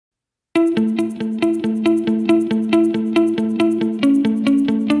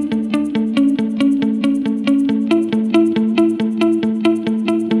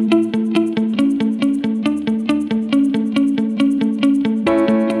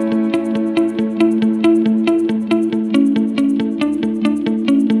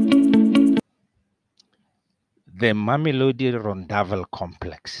The Mamelodi Rondavel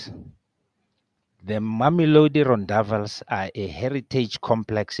complex. The Mamelodi Rondavels are a heritage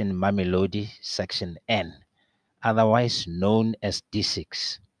complex in Mamelodi, Section N, otherwise known as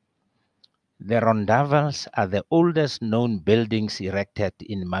D6. The Rondavels are the oldest known buildings erected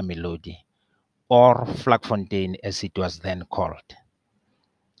in Mamelodi, or Vlakfontein as it was then called.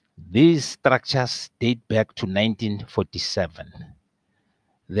 These structures date back to 1947.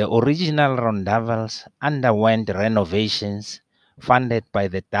 The original Rondavels underwent renovations funded by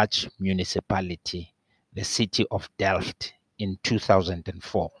the Dutch municipality, the city of Delft, in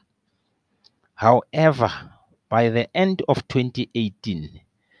 2004. However, by the end of 2018,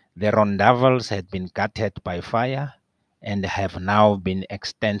 the Rondavels had been gutted by fire and have now been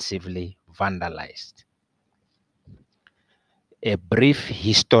extensively vandalized. A brief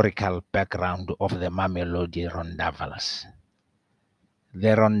historical background of the Mamelodi Rondavels.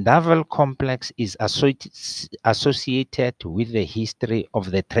 The Rondavel complex is associated with the history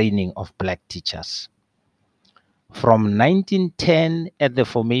of the training of black teachers. From 1910 at the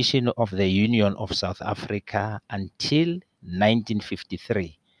formation of the Union of South Africa until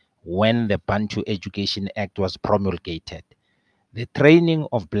 1953, when the Bantu Education Act was promulgated, the training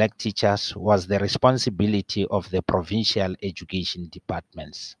of black teachers was the responsibility of the provincial education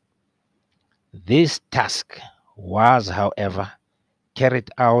departments. This task was, however,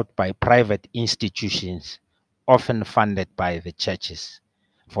 carried out by private institutions, often funded by the churches.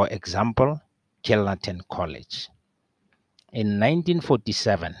 For example, Kilnerton College. In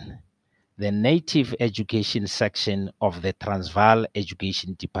 1947, the Native Education section of the Transvaal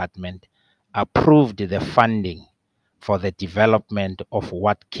Education Department approved the funding for the development of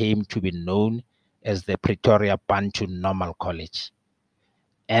what came to be known as the Pretoria Bantu Normal College,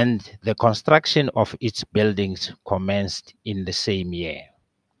 and the construction of its buildings commenced in the same year.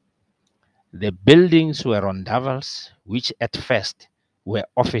 The buildings were rondavels, which at first were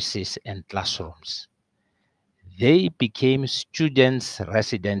offices and classrooms. They became students'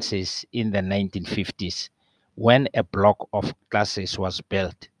 residences in the 1950s when a block of classes was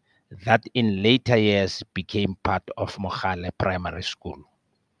built that in later years became part of Mogale Primary School.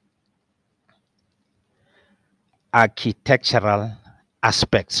 Architectural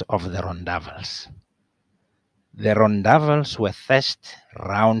aspects of the rondavels. The rondavels were thatched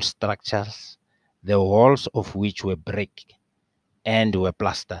round structures, the walls of which were brick and were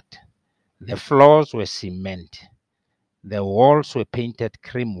plastered. The floors were cement. The walls were painted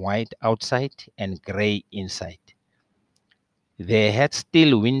cream white outside and grey inside. They had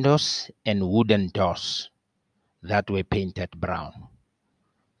steel windows and wooden doors that were painted brown.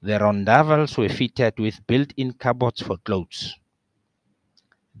 The rondavels were fitted with built-in cupboards for clothes.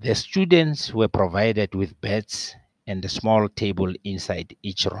 The students were provided with beds and a small table inside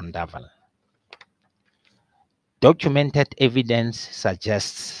each rondavel. Documented evidence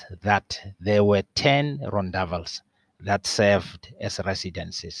suggests that there were 10 rondavels that served as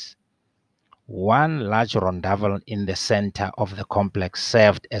residences. One large rondavel in the center of the complex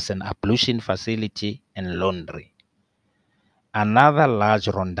served as an ablution facility and laundry. Another large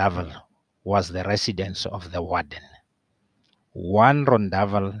rondavel was the residence of the warden. One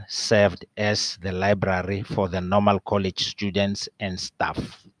rondavel served as the library for the normal college students and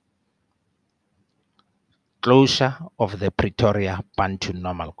staff. Closure of the Pretoria Bantu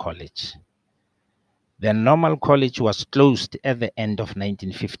Normal College. The Normal College was closed at the end of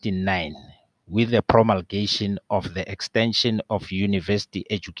 1959 with the promulgation of the Extension of University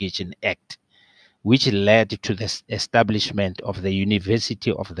Education Act, which led to the establishment of the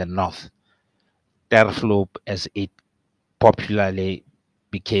University of the North, Terfloop as it popularly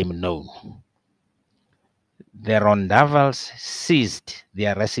became known. The rondavels ceased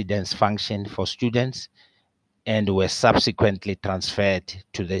their residence function for students and were subsequently transferred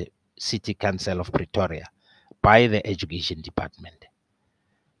to the City Council of Pretoria by the Education Department.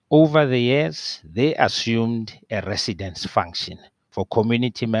 Over the years, they assumed a residence function for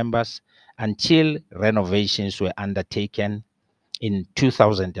community members until renovations were undertaken in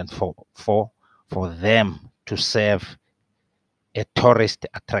 2004 for them to serve a tourist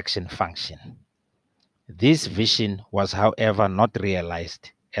attraction function. This vision was, however, not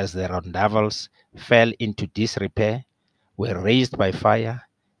realized as the rondavels fell into disrepair, were razed by fire,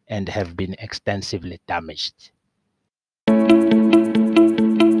 and have been extensively damaged.